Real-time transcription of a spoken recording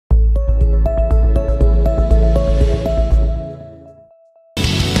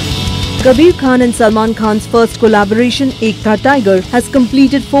Kabir Khan and Salman Khan's first collaboration, Ek Tha Tiger, has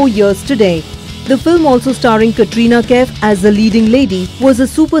completed 4 years today. The film, also starring Katrina Kaif as the leading lady, was a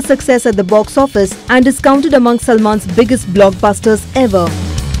super success at the box office and is counted among Salman's biggest blockbusters ever.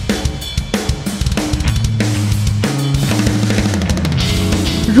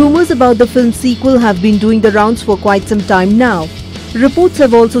 Rumors about the film's sequel have been doing the rounds for quite some time now. Reports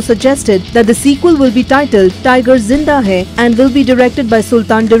have also suggested that the sequel will be titled Tiger Zinda Hai and will be directed by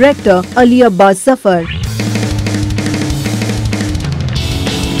Sultan director Ali Abbas Zafar.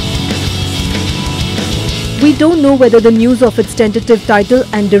 We don't know whether the news of its tentative title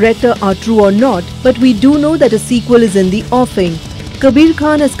and director are true or not, but we do know that a sequel is in the offing. Kabir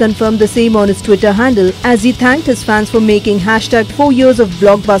Khan has confirmed the same on his Twitter handle as he thanked his fans for making #4 years of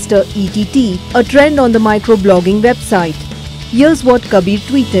blockbuster ETT a trend on the microblogging website. Here's what Kabir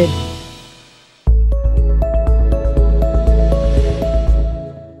tweeted.